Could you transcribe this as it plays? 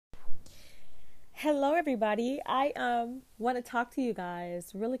Hello, everybody. I want to talk to you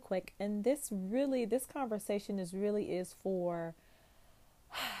guys really quick, and this conversation is for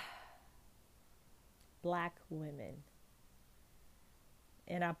Black women.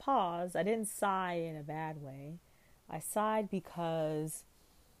 And I paused. I didn't sigh in a bad way. I sighed because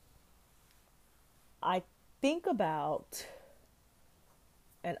I think about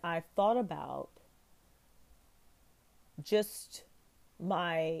and I've thought about just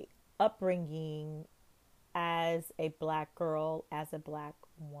my upbringing as a Black girl, as a Black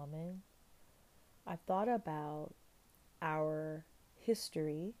woman. I thought about our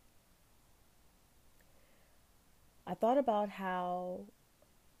history. I thought about how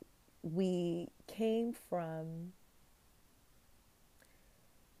we came from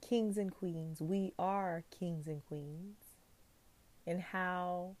kings and queens. We are kings and queens, and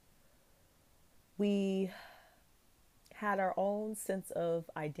how we had our own sense of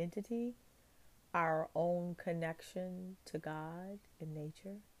identity, our own connection to God and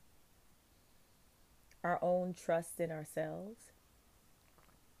nature, our own trust in ourselves.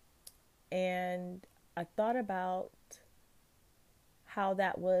 And I thought about how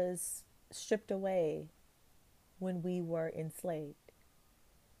that was stripped away when we were enslaved.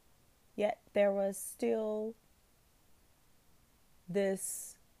 Yet there was still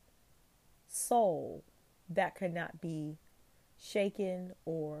this soul that could not be shaken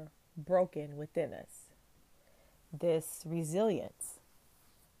or broken within us. This resilience,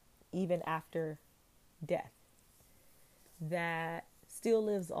 even after death, that still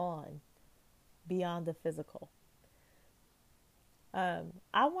lives on beyond the physical. I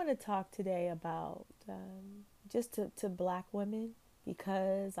want to talk today about just to Black women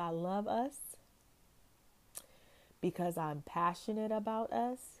because I love us, because I'm passionate about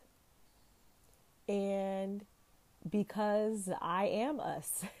us, and because I am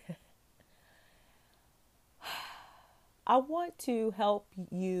us. I want to help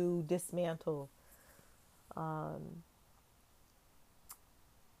you dismantle some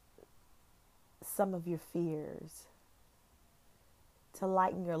of your fears, to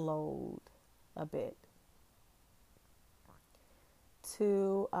lighten your load a bit,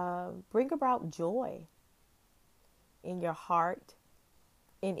 to bring about joy in your heart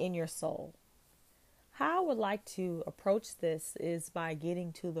and in your soul. How I would like to approach this is by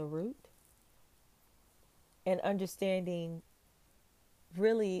getting to the root and understanding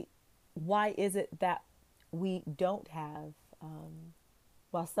really why is it that we don't have,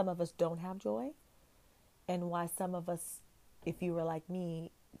 while some of us don't have joy, and why some of us, if you were like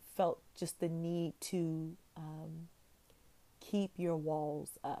me, felt just the need to keep your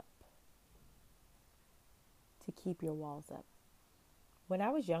walls up. To keep your walls up. When I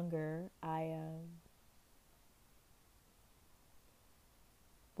was younger, I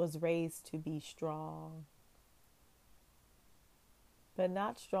was raised to be strong, but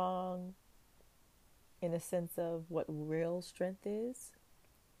not strong in a sense of what real strength is.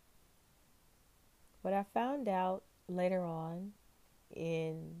 What I found out later on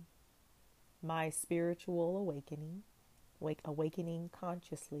in my spiritual awakening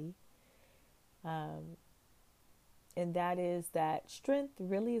consciously, and that is that strength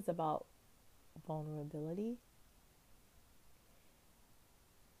really is about vulnerability,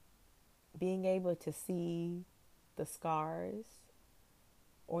 being able to see the scars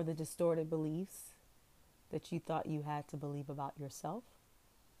or the distorted beliefs that you thought you had to believe about yourself,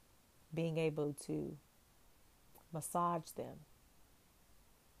 being able to massage them,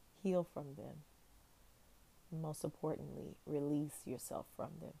 heal from them, and most importantly, release yourself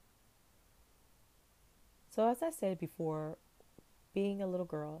from them. So as I said before, being a little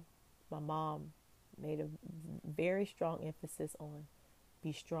girl, my mom made a very strong emphasis on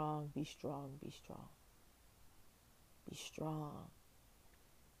be strong, be strong, be strong. Be strong.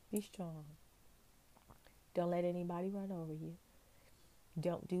 Be strong. Don't let anybody run over you.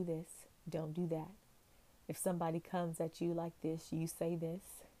 Don't do this. Don't do that. If somebody comes at you like this, you say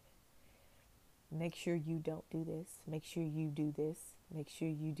this. Make sure you don't do this. Make sure you do this. Make sure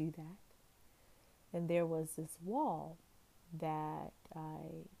you do that. And there was this wall that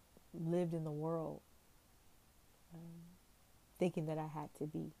I lived in the world thinking that I had to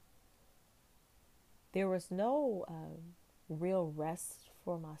be. There was no real rest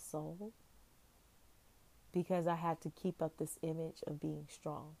for my soul because I had to keep up this image of being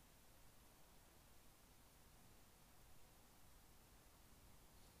strong.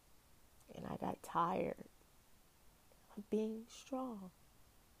 And I got tired of being strong.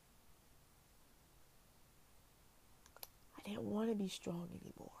 I didn't want to be strong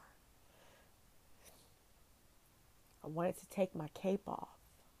anymore. I wanted to take my cape off.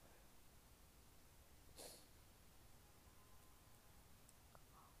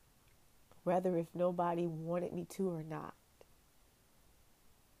 whether if nobody wanted me to or not.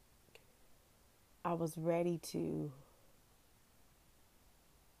 I was ready to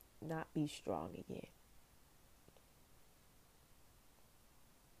not be strong again.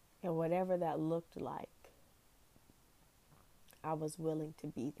 And whatever that looked like, I was willing to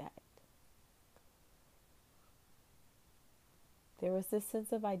be that. There was this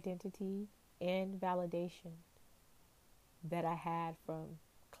sense of identity and validation that I had from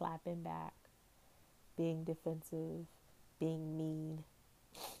clapping back, being defensive, being mean,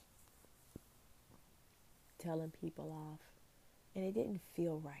 telling people off. And it didn't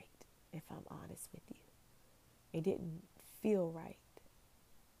feel right, if I'm honest with you. It didn't feel right.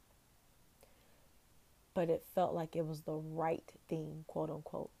 But it felt like it was the right thing, quote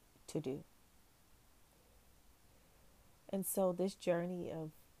unquote, to do. And so this journey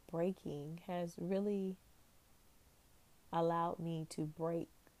of breaking has really allowed me to break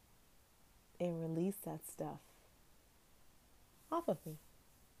and release that stuff off of me,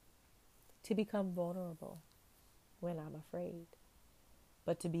 to become vulnerable when I'm afraid,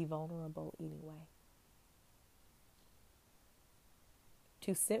 but to be vulnerable anyway,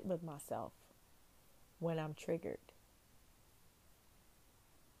 to sit with myself when I'm triggered,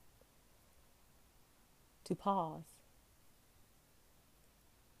 to pause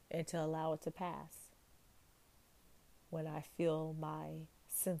and to allow it to pass when I feel my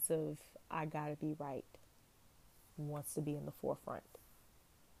sense of I gotta be right wants to be in the forefront.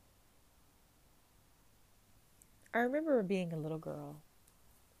 I remember being a little girl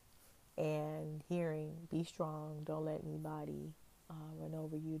and hearing, be strong, don't let anybody run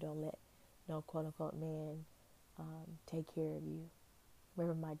over you, don't let no quote unquote man take care of you. I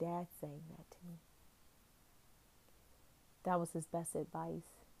remember my dad saying that to me. That was his best advice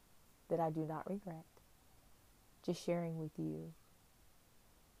that I do not regret. Just sharing with you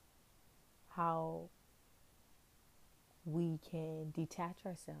how we can detach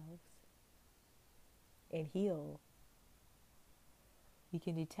ourselves and heal. You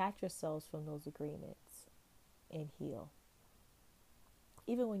can detach yourselves from those agreements and heal.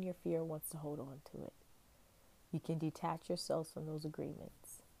 Even when your fear wants to hold on to it, you can detach yourselves from those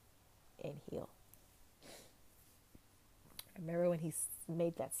agreements and heal. I remember when he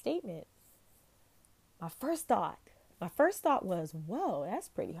made that statement, my first thought was, whoa, that's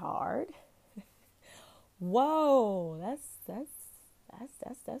pretty hard. Whoa,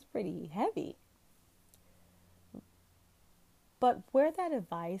 that's pretty heavy. But where that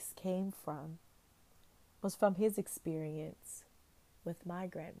advice came from was from his experience with my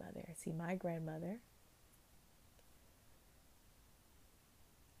grandmother. See, my grandmother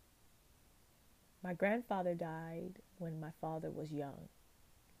my grandfather died when my father was young,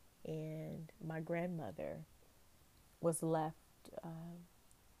 and my grandmother was left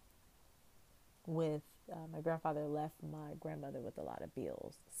with my grandfather left my grandmother with a lot of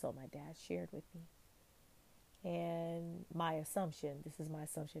bills, so my dad shared with me. And my assumption, this is my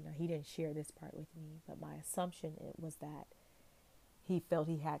assumption, now he didn't share this part with me, but my assumption it was that he felt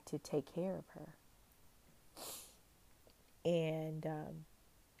he had to take care of her. And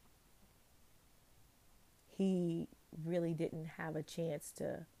he really didn't have a chance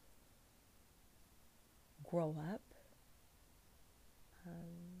to grow up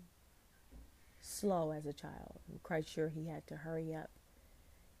slow as a child. I'm quite sure he had to hurry up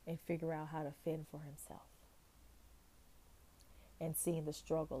and figure out how to fend for himself. And seeing the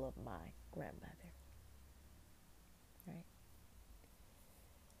struggle of my grandmother. Right?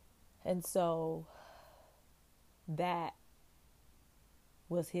 And so that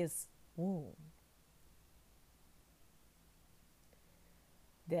was his wound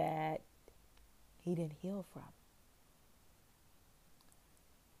that he didn't heal from.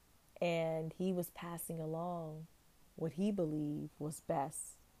 And he was passing along what he believed was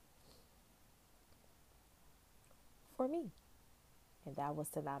best for me. And that was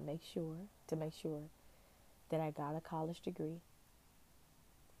to make sure that I got a college degree,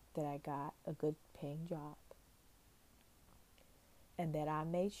 that I got a good paying job, and that I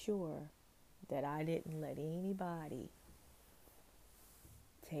made sure that I didn't let anybody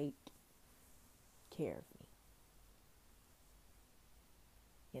take care of me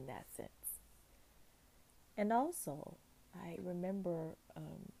in that sense. And also, I remember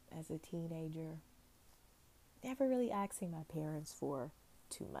as a teenager, never really asking my parents for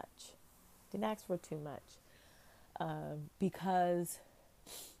too much. Didn't ask for too much because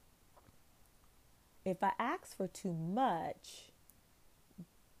if I asked for too much,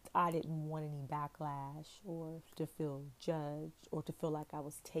 I didn't want any backlash or to feel judged or to feel like I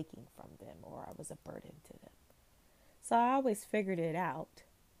was taking from them or I was a burden to them. So I always figured it out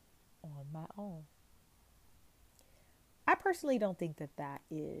on my own. I personally don't think that that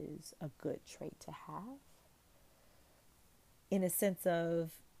is a good trait to have, in a sense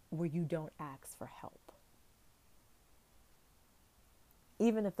of where you don't ask for help.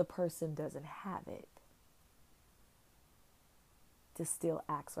 Even if the person doesn't have it, to still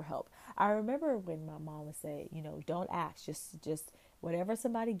ask for help. I remember when my mom would say, don't ask, just whatever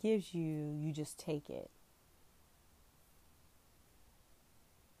somebody gives you, you just take it.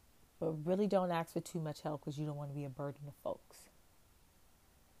 But really don't ask for too much help because you don't want to be a burden to folks.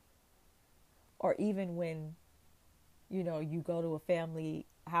 Or even when, you go to a family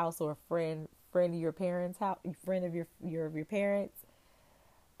house or a friend of your parents' house, friend of your parents,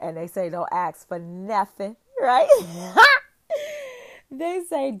 and they say don't ask for nothing, right? They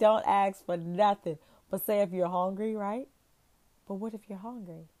say don't ask for nothing. But say if you're hungry, right? But what if you're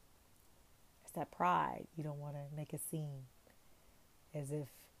hungry? It's that pride. You don't want to make a scene as if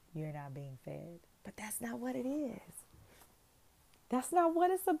you're not being fed. But that's not what it is. That's not what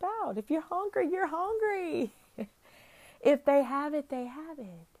it's about. If you're hungry, you're hungry. If they have it, they have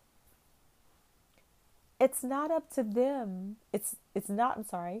it. It's not up to them. It's not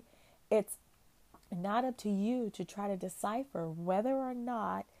up to you to try to decipher whether or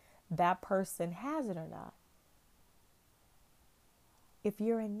not that person has it or not. If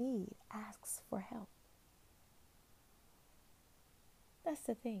you're in need, ask for help. That's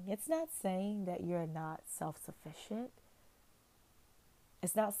the thing. It's not saying that you're not self-sufficient.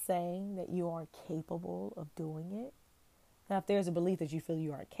 It's not saying that you aren't capable of doing it. Now, if there's a belief that you feel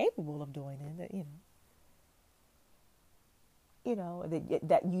you aren't capable of doing it, that,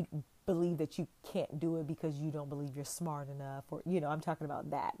 that you believe that you can't do it because you don't believe you're smart enough, or, I'm talking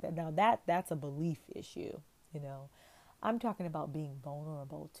about that. Now that's a belief issue, I'm talking about being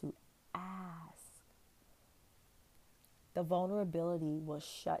vulnerable to ask. The vulnerability was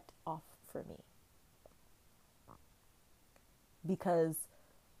shut off for me because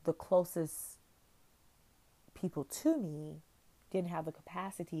the closest people to me didn't have the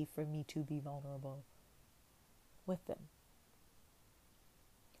capacity for me to be vulnerable with them.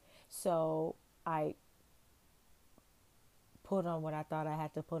 So I put on what I thought I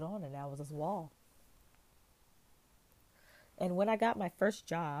had to put on, and that was this wall. And when I got my first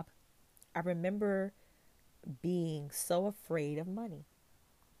job, I remember being so afraid of money.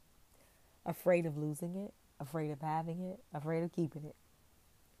 Afraid of losing it, afraid of having it, afraid of keeping it.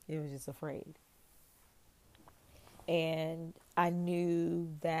 It was just afraid. And I knew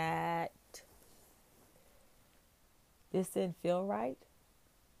that this didn't feel right,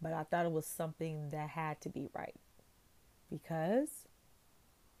 but I thought it was something that had to be right. Because,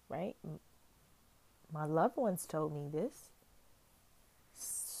 right, my loved ones told me this.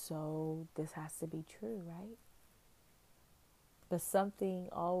 So this has to be true, right? But something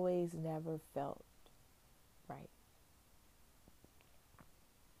always never felt right.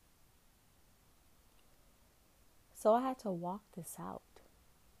 So I had to walk this out.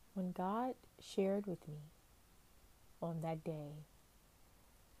 When God shared with me on that day,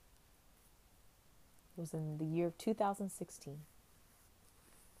 it was in the year of 2016.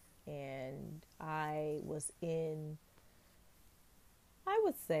 And I was in, I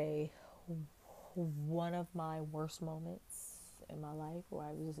would say, one of my worst moments in my life, where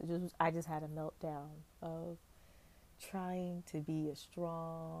I just had a meltdown of trying to be a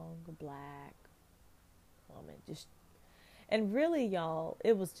strong black woman. And really, y'all,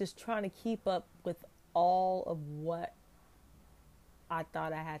 it was just trying to keep up with all of what I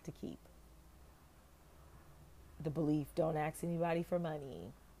thought I had to keep. The belief, don't ask anybody for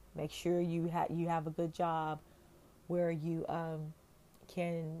money. Make sure you have a good job where you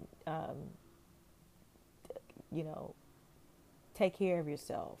can take care of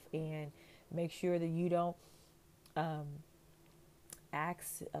yourself, and make sure that you don't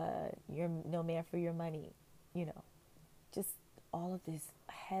ask your no man for your money. Just all of these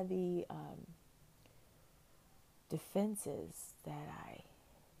heavy defenses that I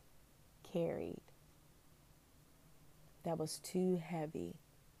carried that was too heavy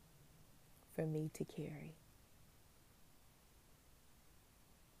for me to carry.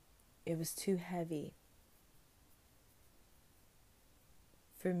 It was too heavy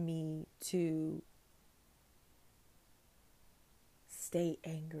for me to stay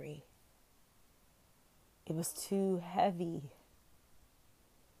angry. It was too heavy.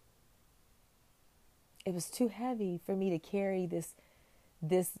 It was too heavy for me to carry this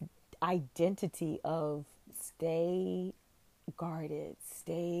identity of stay guarded,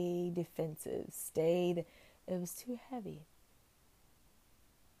 stay defensive, it was too heavy.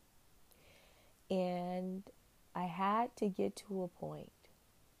 And I had to get to a point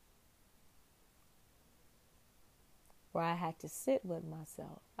where I had to sit with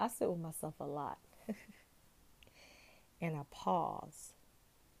myself. I sit with myself a lot. And I pause.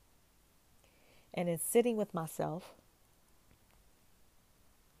 And in sitting with myself,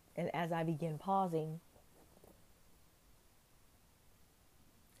 and as I begin pausing,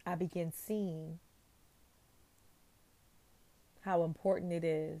 I begin seeing how important it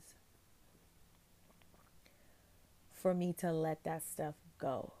is for me to let that stuff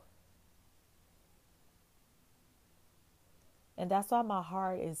go. And that's why my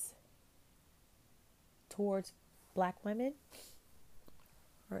heart is towards Black women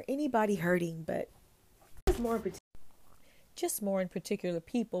or anybody hurting, but just more in particular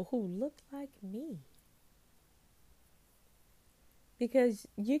people who look like me. Because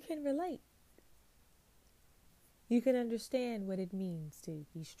you can relate. You can understand what it means to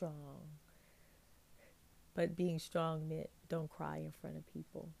be strong. But being strong meant don't cry in front of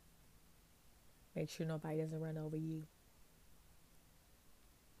people. Make sure nobody doesn't run over you.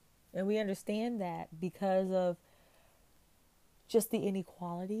 And we understand that because of just the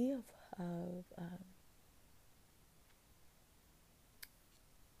inequality of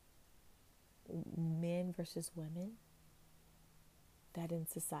men versus women. That in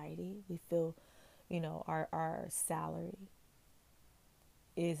society we feel, our salary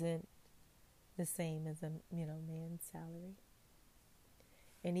isn't the same as a man's salary.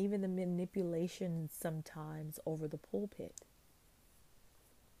 And even the manipulation sometimes over the pulpit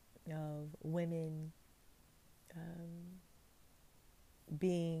of women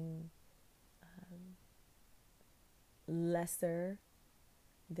being lesser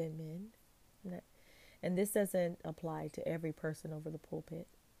than men. And this doesn't apply to every person over the pulpit.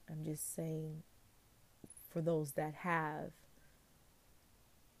 I'm just saying for those that have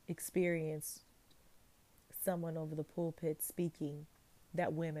experienced someone over the pulpit speaking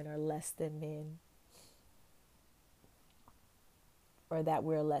that women are less than men, or that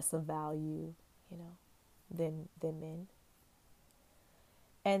we're less of value, than men.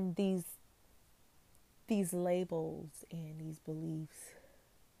 And these labels and these beliefs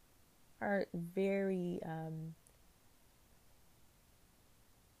are very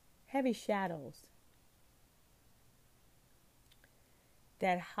heavy shadows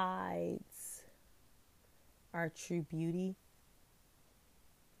that hides our true beauty,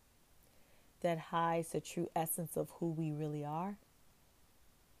 that hides the true essence of who we really are,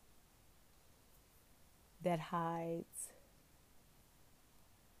 that hides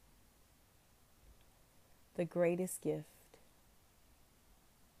the greatest gift,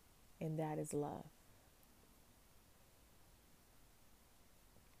 and that is love.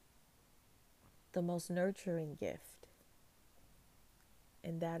 The most nurturing gift,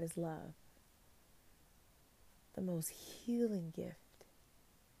 and that is love. The most healing gift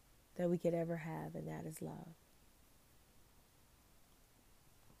that we could ever have, and that is love.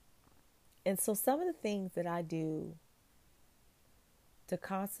 And so some of the things that I do to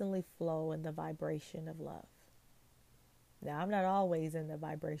constantly flow in the vibration of love. Now, I'm not always in the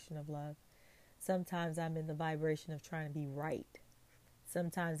vibration of love. Sometimes I'm in the vibration of trying to be right.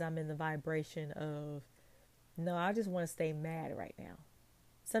 Sometimes I'm in the vibration of, no, I just want to stay mad right now.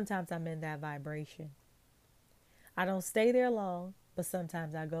 Sometimes I'm in that vibration. I don't stay there long, but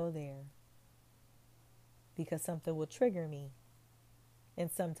sometimes I go there because something will trigger me. And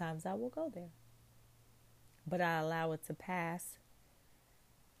sometimes I will go there. But I allow it to pass.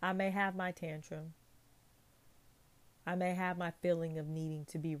 I may have my tantrum. I may have my feeling of needing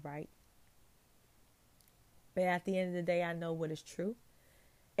to be right. But at the end of the day, I know what is true.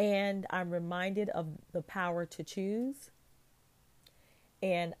 And I'm reminded of the power to choose.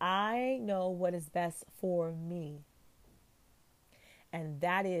 And I know what is best for me. And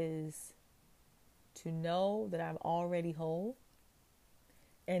that is to know that I'm already whole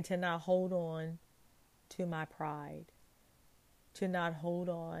and to not hold on to my pride, to not hold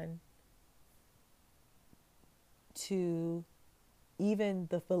on to even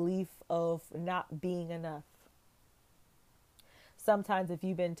the belief of not being enough. Sometimes if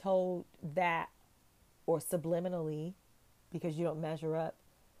you've been told that, or subliminally, because you don't measure up,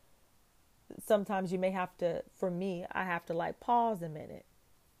 sometimes you may have to, for me, I have to pause a minute.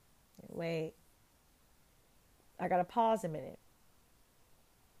 Wait. I got to pause a minute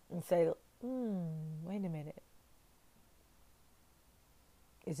and say, wait a minute.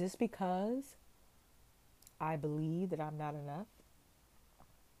 Is this because I believe that I'm not enough?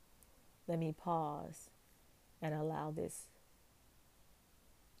 Let me pause and allow this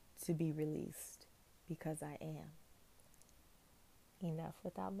to be released, because I am enough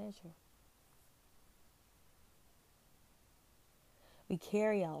without measure. We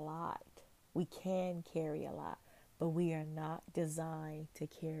carry a lot. We can carry a lot, but we are not designed to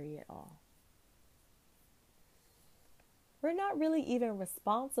carry it all. We're not really even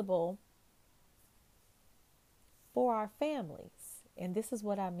responsible for our families. And this is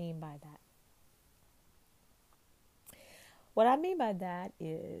what I mean by that. What I mean by that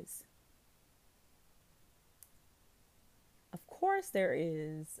is, of course, there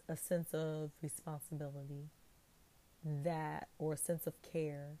is a sense of responsibility that, or a sense of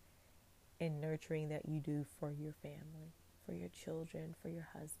care and nurturing that you do for your family, for your children, for your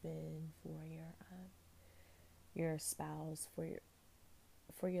husband, for your spouse, for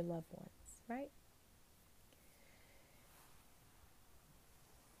your loved ones, right?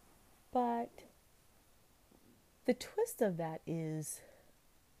 But the twist of that is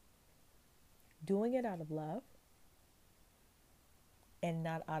doing it out of love and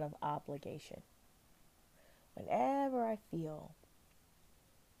not out of obligation. Whenever I feel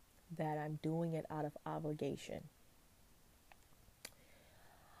that I'm doing it out of obligation,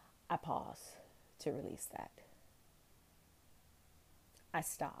 I pause to release that. I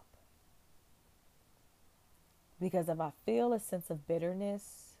stop. Because if I feel a sense of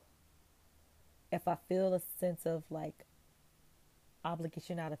bitterness, if I feel a sense of like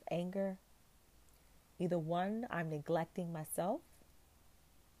obligation out of anger, either one, I'm neglecting myself,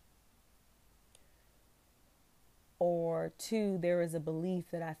 or two, there is a belief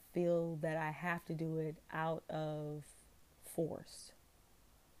that I feel that I have to do it out of force.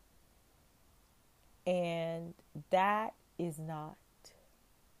 And that is not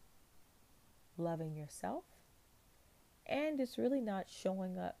loving yourself, and it's really not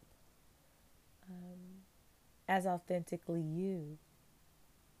showing up as authentically you,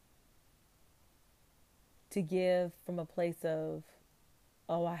 to give from a place of,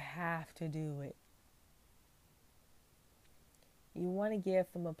 oh, I have to do it. You want to give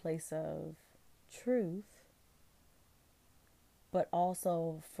from a place of truth, but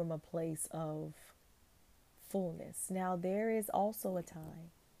also from a place of fullness. Now, there is also a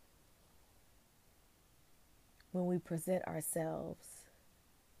time when we present ourselves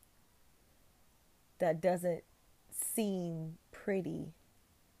that doesn't seem pretty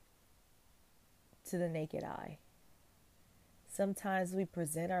to the naked eye. Sometimes we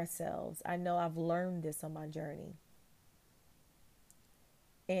present ourselves. I know I've learned this on my journey.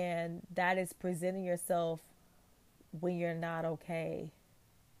 And that is presenting yourself when you're not okay.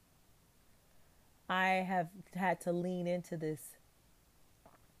 I have had to lean into this.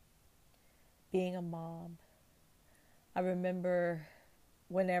 Being a mom, I remember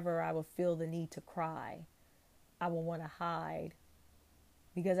whenever I would feel the need to cry, I would want to hide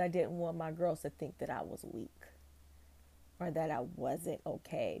because I didn't want my girls to think that I was weak or that I wasn't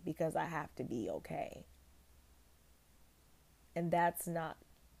okay, because I have to be okay. And that's not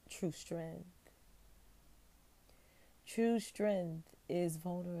true strength. True strength is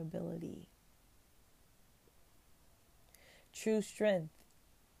vulnerability. True strength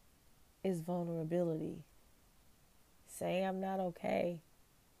is vulnerability. Saying I'm not okay.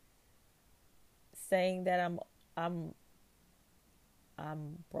 Saying that I'm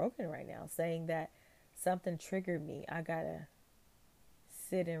broken right now. Saying that something triggered me. I gotta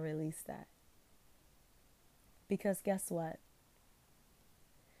sit and release that. Because guess what?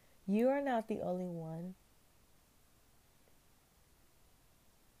 You are not the only one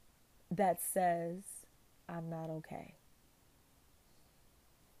that says I'm not okay.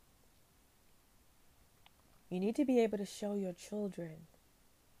 You need to be able to show your children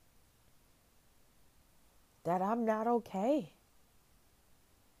that I'm not okay.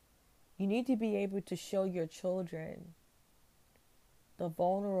 You need to be able to show your children the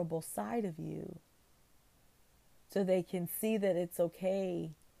vulnerable side of you so they can see that it's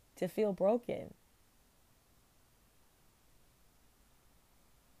okay to feel broken.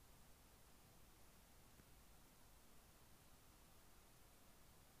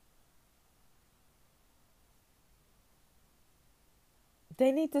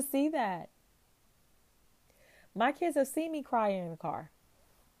 They need to see that. My kids have seen me crying in the car.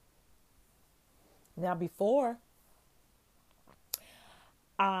 Now, before,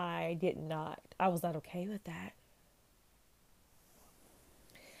 I was not okay with that.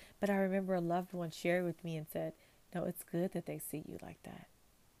 But I remember a loved one shared with me and said, no, it's good that they see you like that.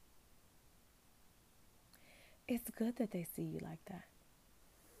 It's good that they see you like that.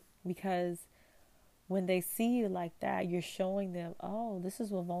 Because when they see you like that, you're showing them, oh, this is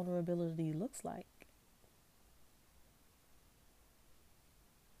what vulnerability looks like.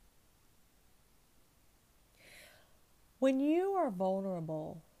 When you are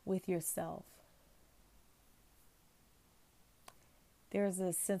vulnerable with yourself, there's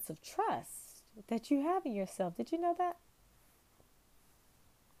a sense of trust that you have in yourself. Did you know that?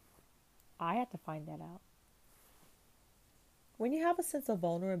 I had to find that out. When you have a sense of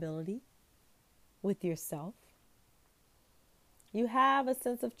vulnerability with yourself, you have a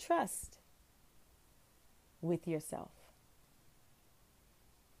sense of trust with yourself.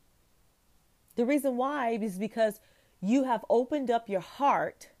 The reason why is because you have opened up your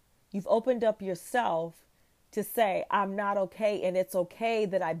heart, you've opened up yourself to say, I'm not okay, and it's okay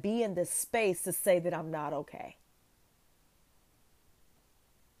that I be in this space to say that I'm not okay.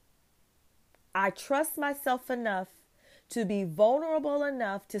 I trust myself enough to be vulnerable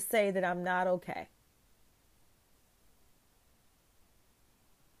enough to say that I'm not okay.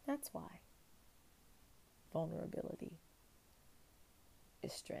 That's why vulnerability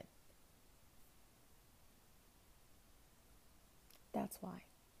is strength. That's why.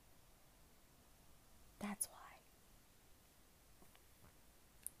 That's why.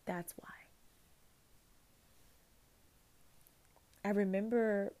 That's why. I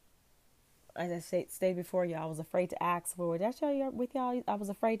remember, as I stated before, y'all, I was afraid to ask for. Did I share with y'all? I was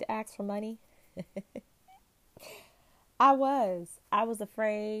afraid to ask for money. I was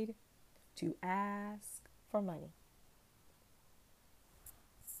afraid to ask for money.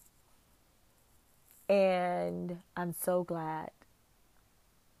 And I'm so glad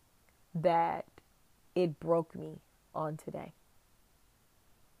that it broke me on today.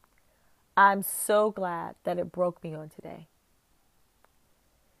 I'm so glad that it broke me on today.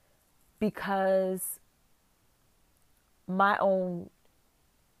 Because my own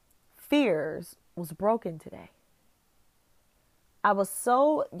fears was broken today. I'm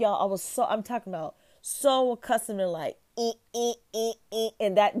talking about so accustomed to like,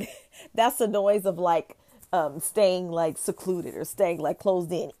 and that's the noise of like, staying like secluded or staying like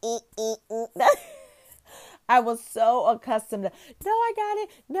closed in. I was so accustomed to, no, I got it.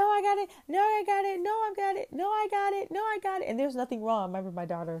 No, I got it. No, I got it. No, I got it. No, I got it. No, I got it. And there's nothing wrong. I remember my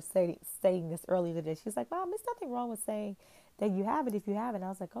daughter saying this earlier today. She's like, Mom, there's nothing wrong with saying that you have it if you have it. And I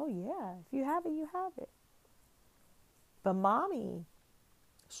was like, oh yeah, if you have it, you have it. But Mommy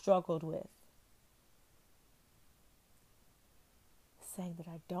struggled with saying that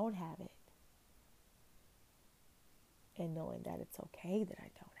I don't have it and knowing that it's okay that I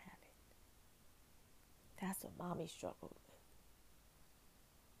don't have it. That's what Mommy struggled with.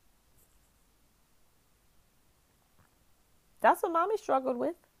 That's what Mommy struggled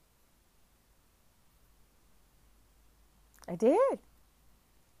with. I did.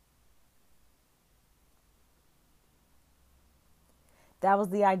 That was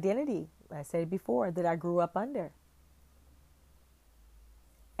the identity, I said before, that I grew up under.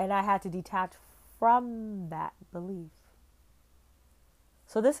 And I had to detach from that belief.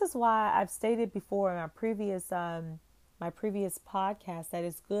 So this is why I've stated before in my previous podcast that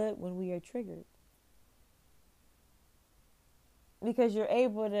it's good when we are triggered. Because you're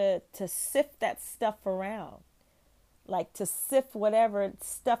able to sift that stuff around. Like to sift whatever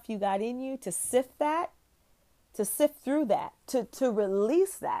stuff you got in you, to sift through that, to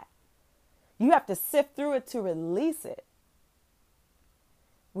release that. You have to sift through it to release it.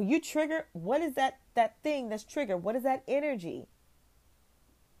 When you trigger, what is that thing that's triggered? What is that energy?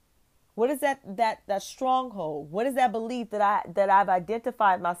 What is that stronghold? What is that belief that I've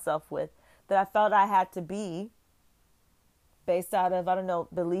identified myself with, that I felt I had to be based out of, I don't know,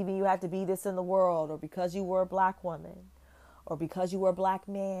 believing you had to be this in the world, or because you were a black woman, or because you were a black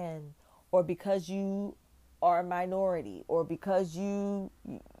man, or because you are a minority, or because you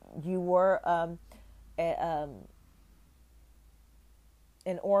were an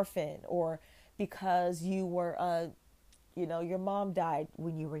orphan, or because you were your mom died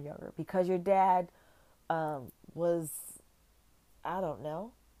when you were younger, because your dad was, I don't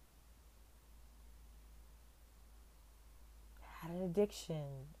know, had an addiction,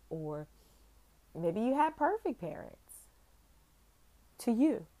 or maybe you had perfect parents to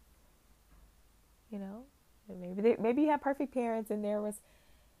you. Maybe you had perfect parents, and there was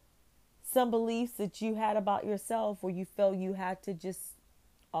some beliefs that you had about yourself where you felt you had to just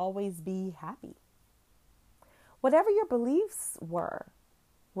always be happy. Whatever your beliefs were,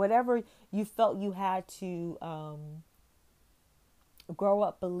 whatever you felt you had to grow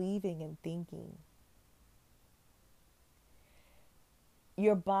up believing and thinking,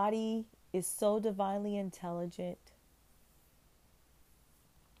 your body is so divinely intelligent.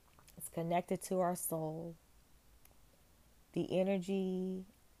 It's connected to our soul. The energy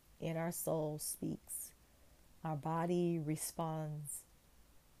in our soul speaks. Our body responds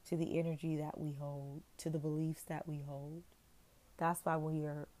to the energy that we hold, to the beliefs that we hold. That's why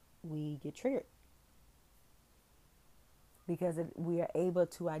we get triggered. because we are able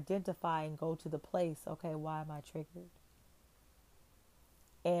to identify and go to the place, okay, why am I triggered?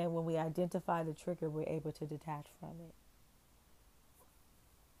 And when we identify the trigger, we're able to detach from it.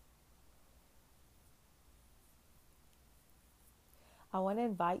 I want to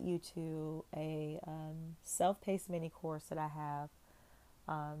invite you to a self-paced mini course that I have.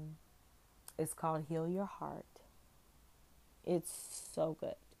 It's called Heal Your Heart. It's so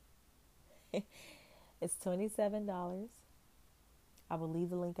good. It's $27. I will leave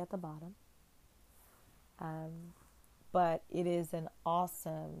the link at the bottom. But it is an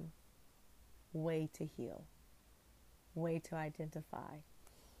awesome way to heal, way to identify.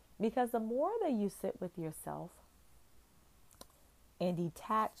 Because the more that you sit with yourself and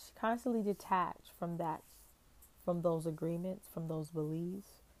constantly detach from those agreements, from those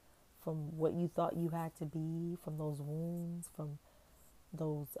beliefs, from what you thought you had to be, from those wounds, from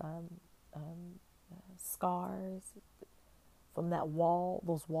those scars, from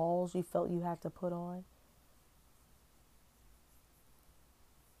those walls you felt you had to put on.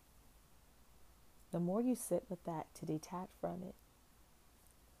 The more you sit with that to detach from it,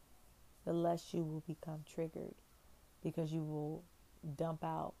 the less you will become triggered, because you will dump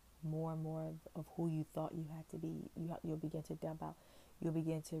out more and more of who you thought you had to be. You'll begin to dump out. You'll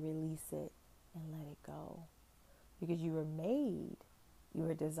begin to release it and let it go. Because you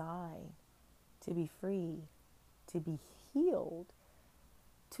were designed to be free, to be healed,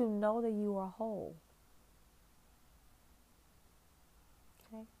 to know that you are whole.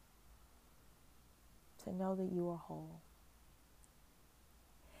 Okay? To know that you are whole.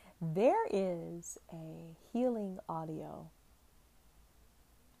 There is a healing audio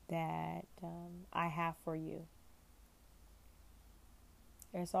that I have for you.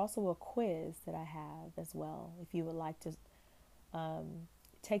 There's also a quiz that I have as well. If you would like to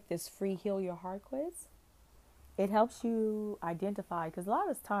take this free Heal Your Heart quiz, it helps you identify, because a lot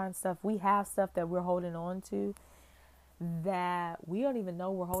of times we have stuff that we're holding on to that we don't even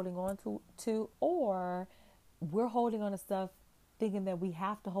know we're holding on to, or we're holding on to stuff thinking that we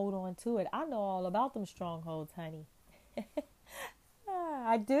have to hold on to it. I know all about them strongholds, honey.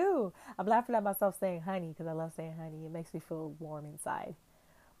 I do. I'm laughing at myself saying honey because I love saying honey. It makes me feel warm inside.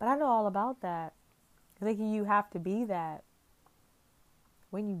 But I know all about that. Thinking you have to be that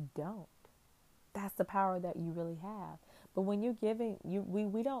when you don't. That's the power that you really have. But when you're giving,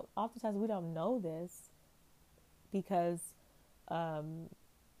 we don't, oftentimes we don't know this because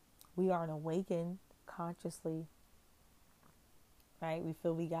we aren't awakened consciously, right? We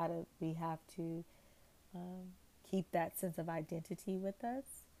feel we have to keep that sense of identity with us,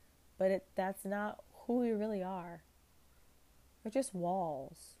 but that's not who we really are. We're just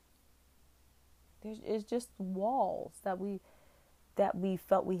walls. It's just walls that we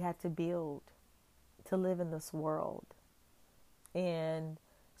felt we had to build to live in this world. And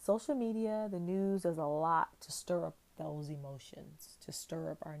social media, the news, does a lot to stir up those emotions, to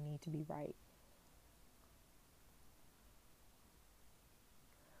stir up our need to be right.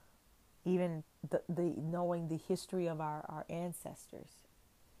 Even the knowing the history of our ancestors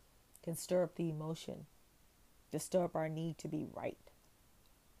can stir up the emotion, to stir up our need to be right.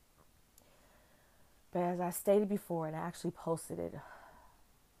 But as I stated before, and I actually posted it,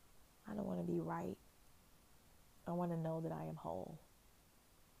 I don't want to be right. I want to know that I am whole.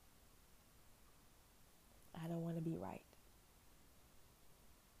 I don't want to be right.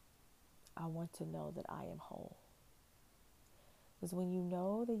 I want to know that I am whole. Because when you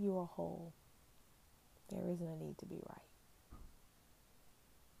know that you are whole, there isn't a need to be right.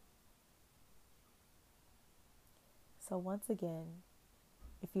 So once again,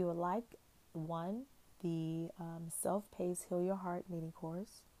 if you would like the self-paced Heal Your Heart mini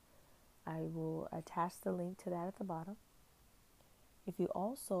course, I will attach the link to that at the bottom. If you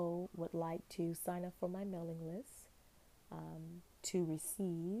also would like to sign up for my mailing list to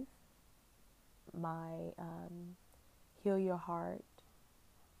receive my Heal Your Heart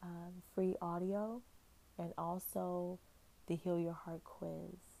free audio and also the Heal Your Heart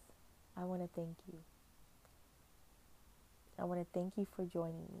quiz, I want to thank you. I want to thank you for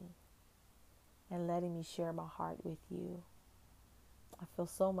joining me and letting me share my heart with you. I feel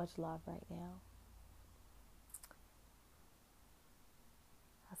so much love right now.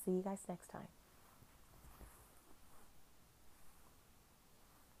 I'll see you guys next time.